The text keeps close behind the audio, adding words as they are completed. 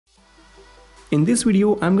In this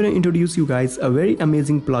video, I'm going to introduce you guys a very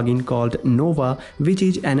amazing plugin called Nova, which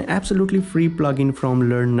is an absolutely free plugin from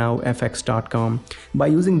learnnowfx.com. By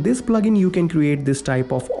using this plugin, you can create this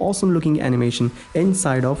type of awesome looking animation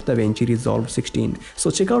inside of DaVinci Resolve 16. So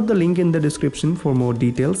check out the link in the description for more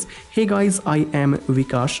details. Hey guys, I am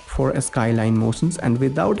Vikash for Skyline Motions, and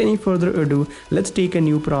without any further ado, let's take a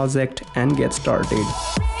new project and get started.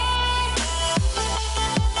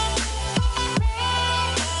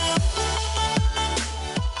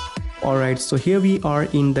 Alright, so here we are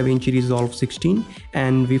in DaVinci Resolve 16,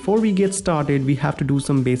 and before we get started we have to do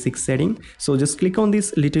some basic setting. So just click on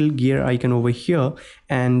this little gear icon over here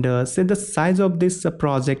and set the size of this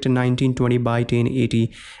project 1920 by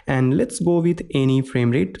 1080, and let's go with any frame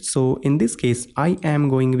rate. So in this case I am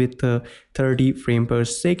going with 30 frame per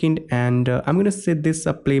second, and I'm gonna set this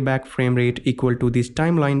playback frame rate equal to this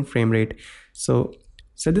timeline frame rate. So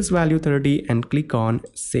set this value 30 and click on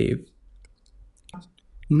save.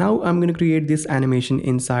 Now I'm going to create this animation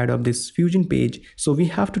inside of this Fusion page. So we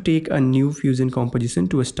have to take a new Fusion composition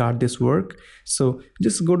to start this work. So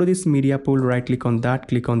just go to this media pool, right click on that,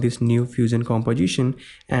 click on this new Fusion composition,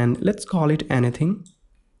 and let's call it anything.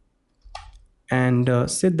 And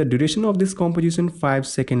set the duration of this composition 5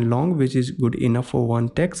 seconds long, which is good enough for one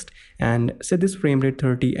text, and set this frame rate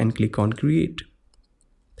 30 and click on create.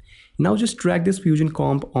 Now just drag this Fusion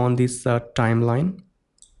comp on this timeline,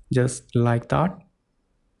 just like that.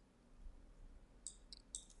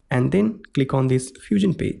 And then click on this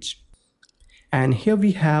Fusion page, and here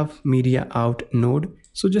we have media out node.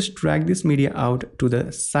 So just drag this media out to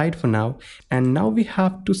the side for now, and now we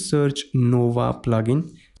have to search Nova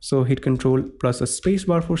plugin. So hit Control plus a space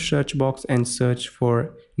bar for search box and search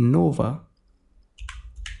for Nova.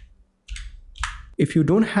 If you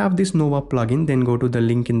don't have this Nova plugin, then go to the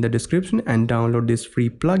link in the description and download this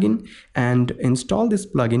free plugin and install this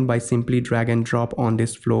plugin by simply drag and drop on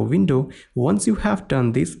this flow window. Once you have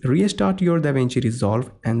done this, restart your DaVinci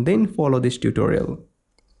Resolve and then follow this tutorial.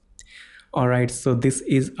 Alright, so this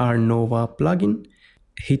is our Nova plugin.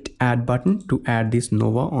 Hit add button to add this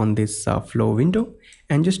Nova on this flow window,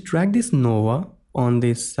 and just drag this Nova on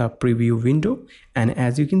this preview window, and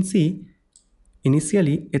as you can see,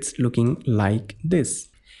 initially it's looking like this.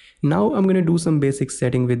 Now I'm going to do some basic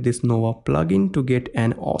setting with this Nova plugin to get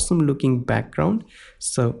an awesome looking background.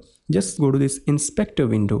 So just go to this inspector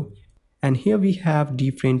window, and here we have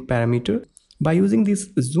different parameter. By using this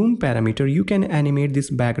zoom parameter, you can animate this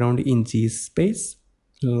background in G space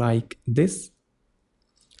like this.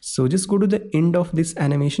 So just go to the end of this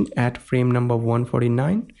animation at frame number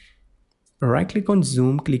 149, right click on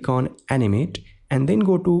zoom, click on animate, and then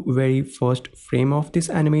go to very first frame of this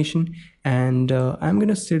animation, and I'm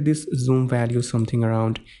gonna set this zoom value something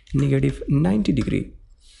around -90 degree,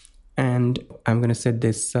 and I'm gonna set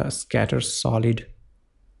this scatter solid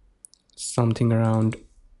something around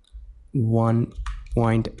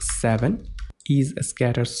 1.7, ease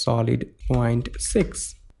scatter solid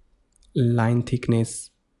 0.6, line thickness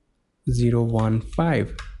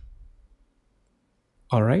 0.15.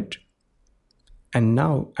 all right. And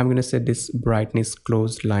now I'm going to set this brightness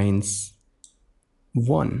closed lines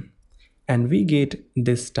 1, and we get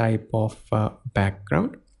this type of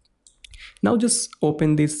background. Now just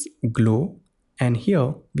open this glow, and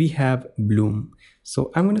here we have bloom.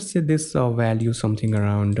 So I'm going to set this value something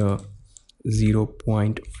around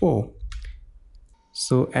 0.4.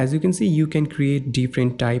 So as you can see, you can create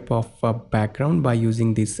different type of background by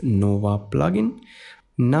using this Nova plugin.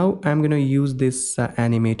 Now I'm going to use this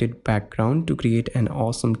animated background to create an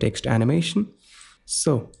awesome text animation.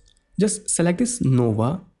 So just select this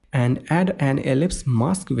Nova and add an ellipse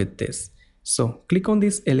mask with this. So click on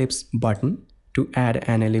this ellipse button to add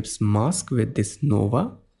an ellipse mask with this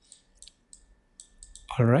Nova.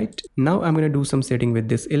 Alright, now I'm going to do some setting with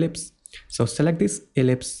this ellipse. So select this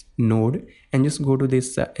ellipse node and just go to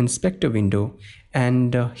this inspector window,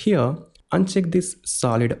 and here uncheck this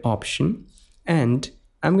solid option, and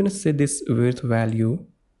I'm going to set this width value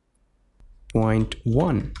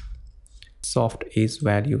 0.1, soft edge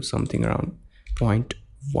value something around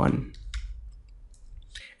 0.1,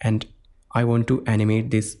 and I want to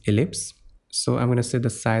animate this ellipse. So I'm going to set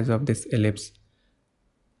the size of this ellipse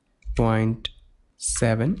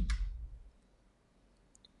 0.7,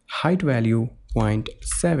 height value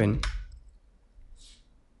 0.7,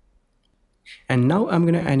 and now I'm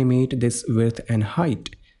going to animate this width and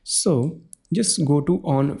height. So just go to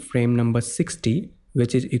on frame number 60,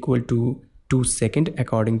 which is equal to 2 seconds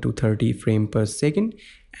according to 30 frame per second,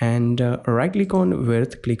 and right click on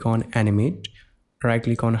width, click on animate, right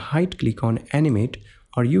click on height, click on animate,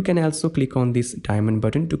 or you can also click on this diamond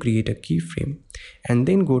button to create a keyframe, and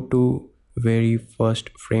then go to very first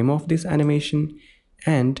frame of this animation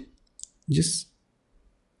and just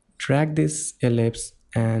drag this ellipse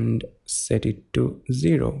and set it to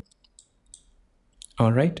 0.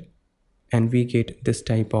 All right, and we get this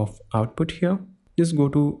type of output here. Just go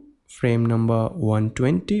to frame number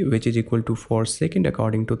 120, which is equal to 4 seconds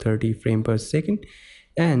according to 30 frame per second,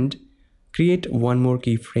 and create one more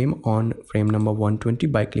keyframe on frame number 120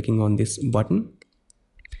 by clicking on this button,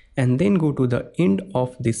 and then go to the end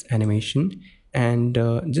of this animation and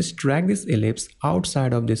just drag this ellipse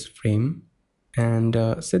outside of this frame and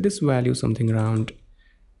set this value something around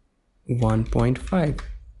 1.5.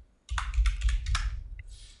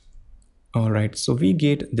 Alright, so we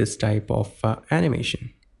get this type of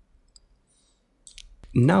animation.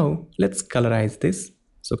 Now let's colorize this.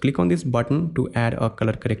 So click on this button to add a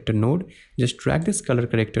color corrector node. Just drag this color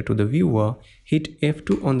corrector to the viewer, hit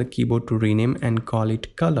F2 on the keyboard to rename and call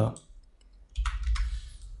it color.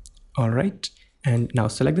 Alright, and now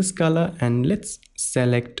select this color and let's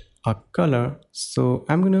select a color. So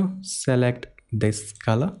I'm gonna select this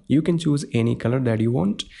color. You can choose any color that you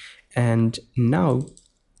want. And now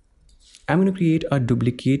I'm going to create a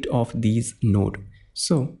duplicate of these node.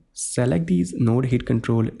 So select these node, hit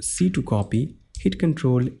Ctrl C to copy, hit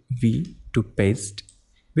Ctrl V to paste.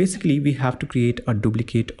 Basically, we have to create a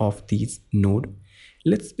duplicate of these node.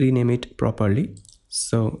 Let's rename it properly.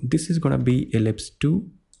 So this is going to be ellipse 2.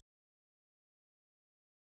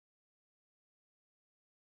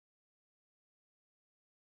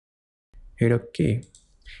 Hit OK.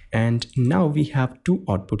 And now we have two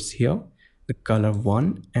outputs here, the color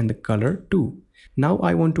 1 and the color 2. Now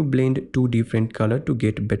I want to blend two different color to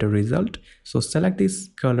get better result. So select this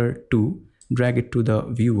color 2, drag it to the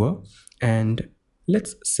viewer, and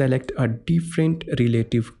let's select a different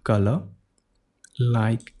relative color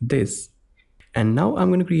like this. And now I'm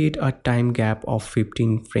going to create a time gap of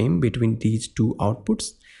 15 frame between these two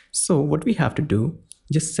outputs. So what we have to do,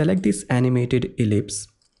 just select this animated ellipse,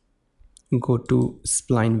 go to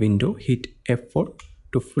spline window, hit F4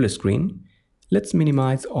 to full screen. Let's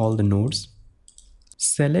minimize all the nodes.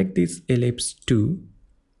 Select this ellipse 2,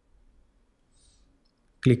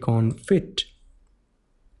 click on fit,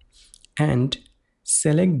 and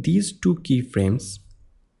select these two keyframes.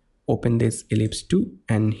 Open this ellipse 2,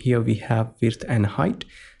 and here we have width and height.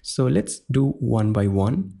 So let's do one by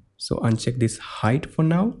one. So uncheck this height for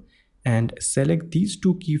now and select these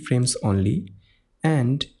two keyframes only,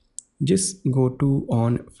 and just go to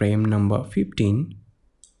on frame number 15,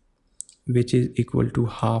 which is equal to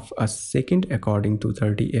half a second according to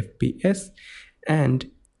 30 fps, and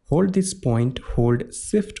hold this point, hold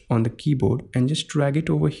shift on the keyboard and just drag it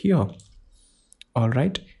over here. All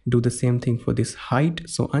right, do the same thing for this height.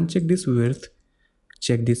 So uncheck this width,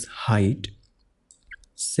 check this height,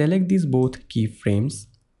 select these both keyframes,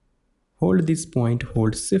 hold this point,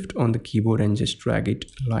 hold shift on the keyboard and just drag it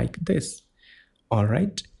like this. All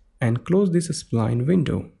right, and close this spline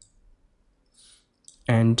window.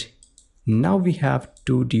 And now we have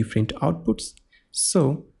two different outputs.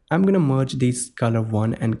 So I'm going to merge these color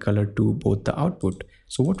 1 and color 2, both the output.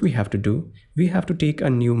 So what we have to do, we have to take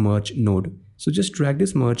a new merge node. So just drag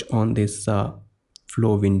this merge on this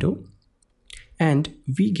flow window, and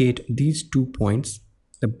we get these 2 points,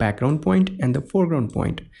 the background point and the foreground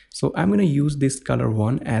point. So I'm going to use this color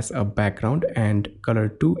 1 as a background and color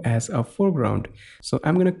 2 as a foreground. So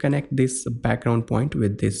I'm going to connect this background point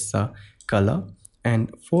with this color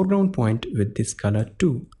and foreground point with this color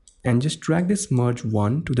 2, and just drag this merge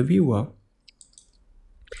 1 to the viewer.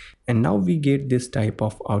 And now we get this type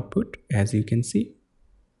of output, as you can see.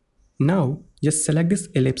 Now just select this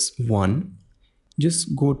ellipse 1,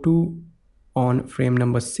 just go to on frame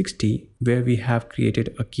number 60 where we have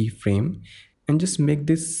created a keyframe, and just make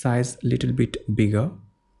this size little bit bigger.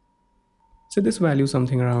 So this value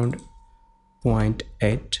something around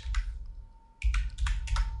 0.8,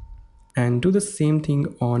 and do the same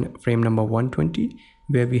thing on frame number 120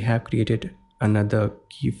 where we have created another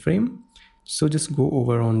keyframe. So just go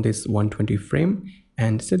over on this 120 frame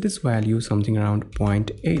and set this value something around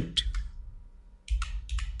 0.8.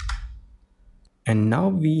 And now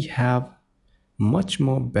we have much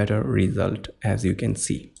more better result, as you can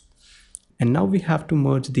see. And now we have to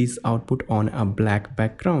merge this output on a black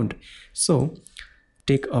background. So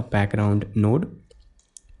take a background node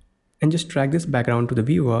and just drag this background to the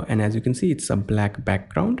viewer, and as you can see, it's a black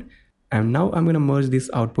background. And now I'm going to merge this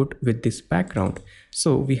output with this background.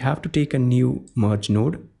 So we have to take a new merge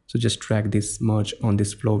node. So just drag this merge on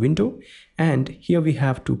this flow window, and here we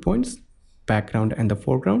have 2 points, background and the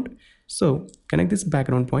foreground. So connect this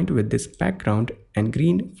background point with this background and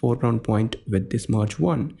green foreground point with this merge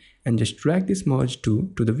 1, and just drag this merge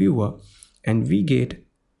 2 to the viewer. and we get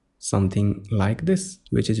something like this,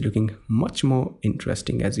 which is looking much more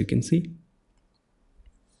interesting, as you can see.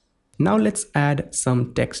 Now let's add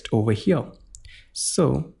some text over here.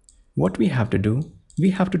 So what we have to do,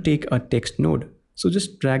 we have to take a text node. So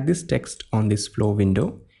just drag this text on this flow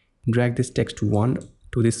window, drag this text one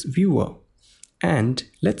to this viewer, and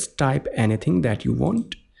let's type anything that you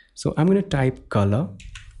want. So I'm going to type color,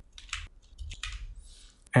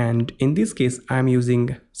 and in this case I'm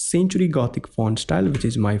using Century Gothic font style, which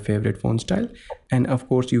is my favorite font style, and of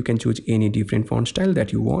course you can choose any different font style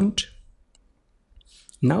that you want.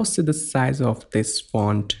 Now set the size of this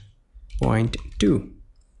font 0.2.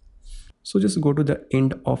 So just go to the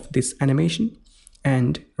end of this animation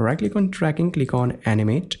and right click on tracking, click on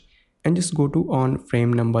animate, and just go to on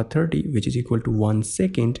frame number 30, which is equal to 1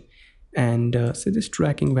 second, and set this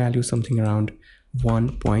tracking value something around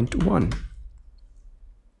 1.1.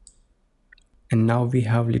 And now we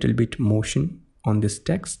have little bit motion on this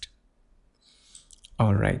text.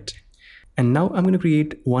 All right. And now I'm going to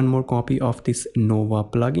create one more copy of this Nova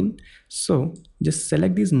plugin. So just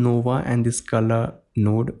select this Nova and this color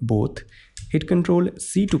node both, hit Ctrl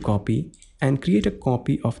C to copy, and create a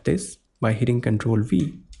copy of this by hitting Ctrl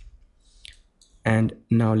V. And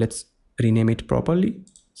now let's rename it properly.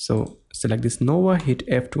 So select this Nova, hit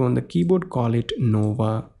F2 on the keyboard, call it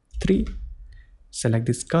Nova 3. Select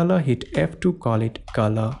this color, hit F2, call it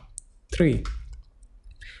color 3.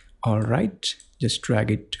 All right, just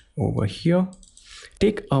drag it over here.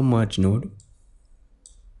 Take a merge node.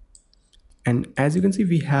 And as you can see,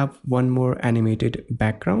 we have one more animated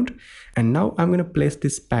background. And now I'm going to place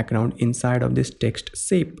this background inside of this text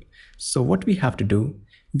shape. So what we have to do,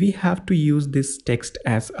 we have to use this text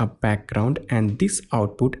as a background and this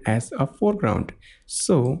output as a foreground.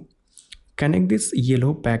 So connect this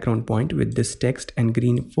yellow background point with this text and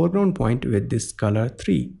green foreground point with this color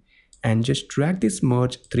 3. And just drag this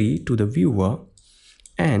merge 3 to the viewer.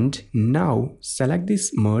 And now select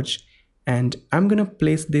this merge, and I'm gonna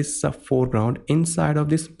place this foreground inside of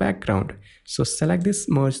this background. So select this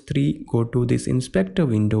merge 3, go to this inspector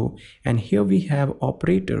window, and here we have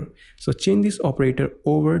operator. So change this operator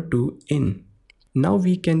over to in. Now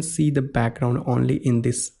we can see the background only in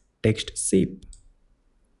this text shape.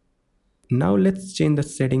 Now let's change the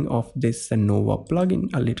setting of this Nova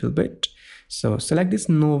plugin a little bit. So select this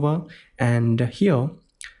Nova, and here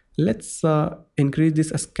let's increase this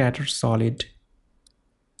scatter solid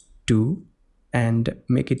 2 and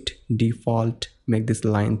make it default, make this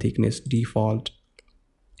line thickness default.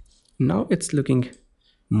 Now it's looking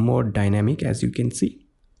more dynamic, as you can see.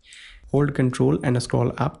 Hold Ctrl and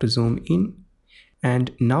scroll up to zoom in.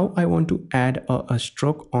 And now I want to add a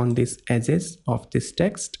stroke on these edges of this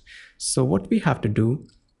text. So what we have to do,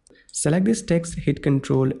 select this text, hit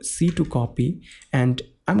Ctrl C to copy, and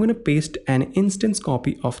I'm going to paste an instance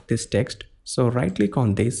copy of this text. So right click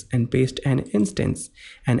on this and paste an instance.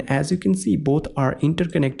 And as you can see, both are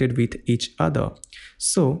interconnected with each other.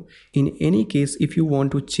 So in any case, if you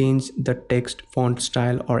want to change the text font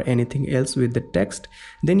style or anything else with the text,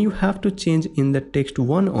 then you have to change in the text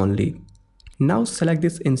one only. Now select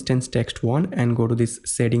this instance text one and go to this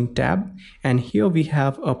setting tab, and here we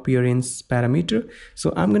have appearance parameter.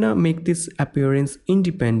 So I'm gonna make this appearance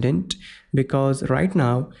independent because right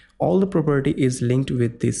now all the property is linked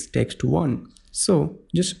with this text one. So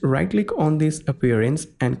just right click on this appearance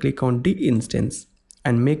and click on de-instance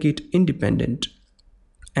and make it independent,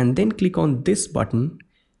 and then click on this button.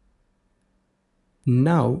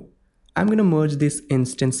 Now I'm gonna merge this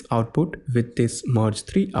instance output with this merge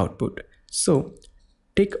 3 output. So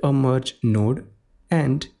take a merge node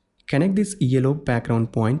and connect this yellow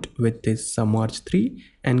background point with this merge 3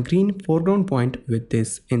 and green foreground point with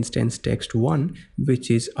this instance text 1, which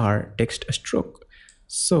is our text stroke.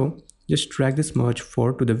 So just drag this merge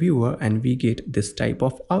 4 to the viewer and we get this type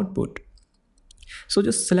of output. So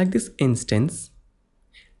just select this instance,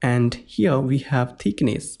 and here we have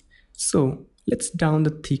thickness. So let's down the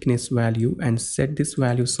thickness value and set this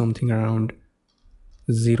value something around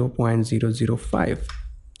 0.005.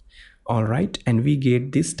 All right, and we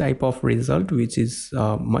get this type of result, which is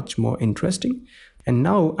much more interesting. And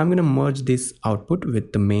now I'm going to merge this output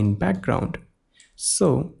with the main background.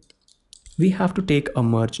 So we have to take a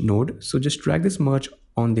merge node. So just drag this merge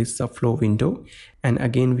on this flow window, and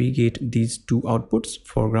again we get these two outputs,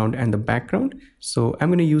 foreground and the background. So I'm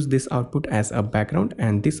going to use this output as a background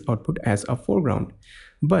and this output as a foreground.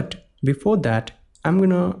 But before that, I'm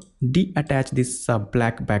gonna detach this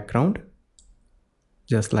black background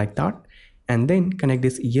just like that, and then connect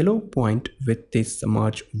this yellow point with this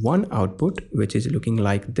merge 1 output, which is looking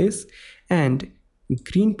like this, and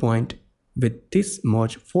green point with this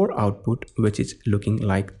merge 4 output, which is looking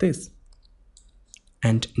like this.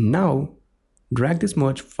 And now drag this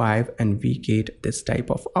merge 5 and we get this type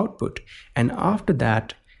of output. And after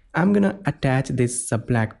that, I'm gonna attach this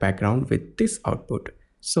black background with this output.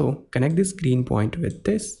 So connect this green point with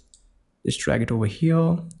this, just drag it over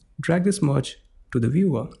here, drag this merge to the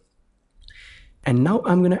viewer. And now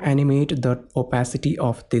I'm gonna animate the opacity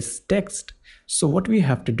of this text. So what we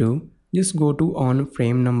have to do, just go to on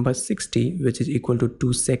frame number 60, which is equal to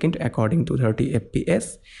 2 seconds according to 30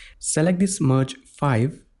 fps. Select this merge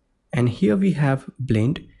 5 and here we have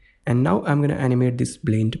blend, and now I'm gonna animate this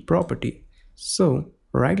blend property. So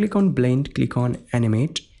right click on blend, click on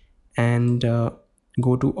animate, and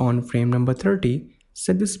go to on frame number 30,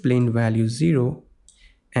 set this blend value 0,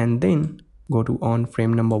 and then go to on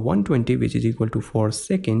frame number 120, which is equal to 4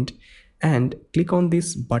 seconds, and click on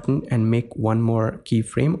this button and make one more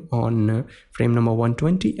keyframe on frame number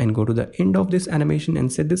 120 and go to the end of this animation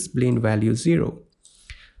and set this blend value 0.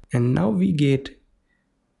 And now we get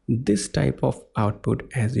this type of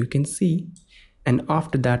output, as you can see. And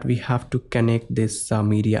after that, we have to connect this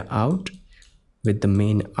media out with the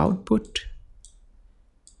main output,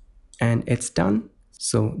 and it's done.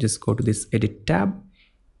 So just go to this edit tab,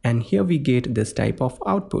 and here we get this type of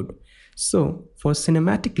output. So for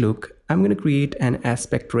cinematic look, I'm going to create an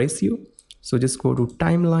aspect ratio. So just go to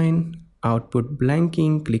timeline, output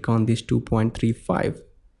blanking, click on this 2.35.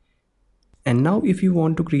 And now if you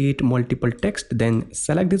want to create multiple text, then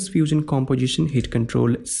select this fusion composition, hit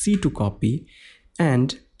Ctrl C to copy,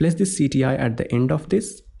 and place this CTI at the end of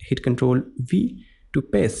this, hit Ctrl V to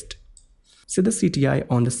paste. Set the CTI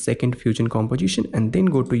on the second fusion composition and then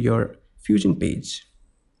go to your fusion page.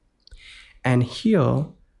 And here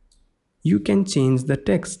you can change the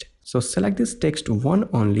text. So select this text one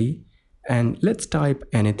only and let's type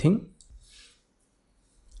anything.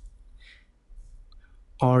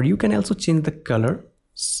 Or you can also change the color.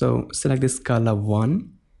 So select this color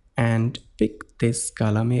 1 and pick this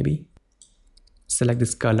color maybe. Select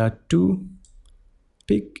this color 2,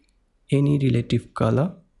 pick any relative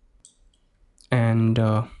color, and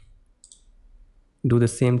do the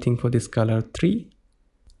same thing for this color 3,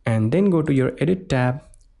 and then go to your edit tab.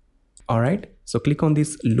 Alright, so click on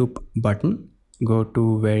this loop button, go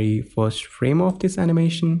to very first frame of this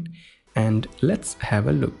animation, and let's have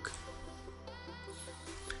a look.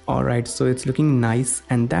 Alright, so it's looking nice,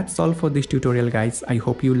 and that's all for this tutorial, guys. I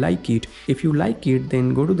hope you like it. If you like it,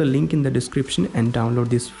 then go to the link in the description and download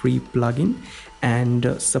this free plugin,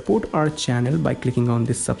 and support our channel by clicking on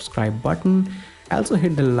this subscribe button. Also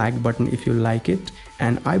hit the like button if you like it,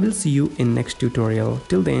 and I will see you in next tutorial.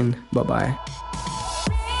 Till then, bye bye.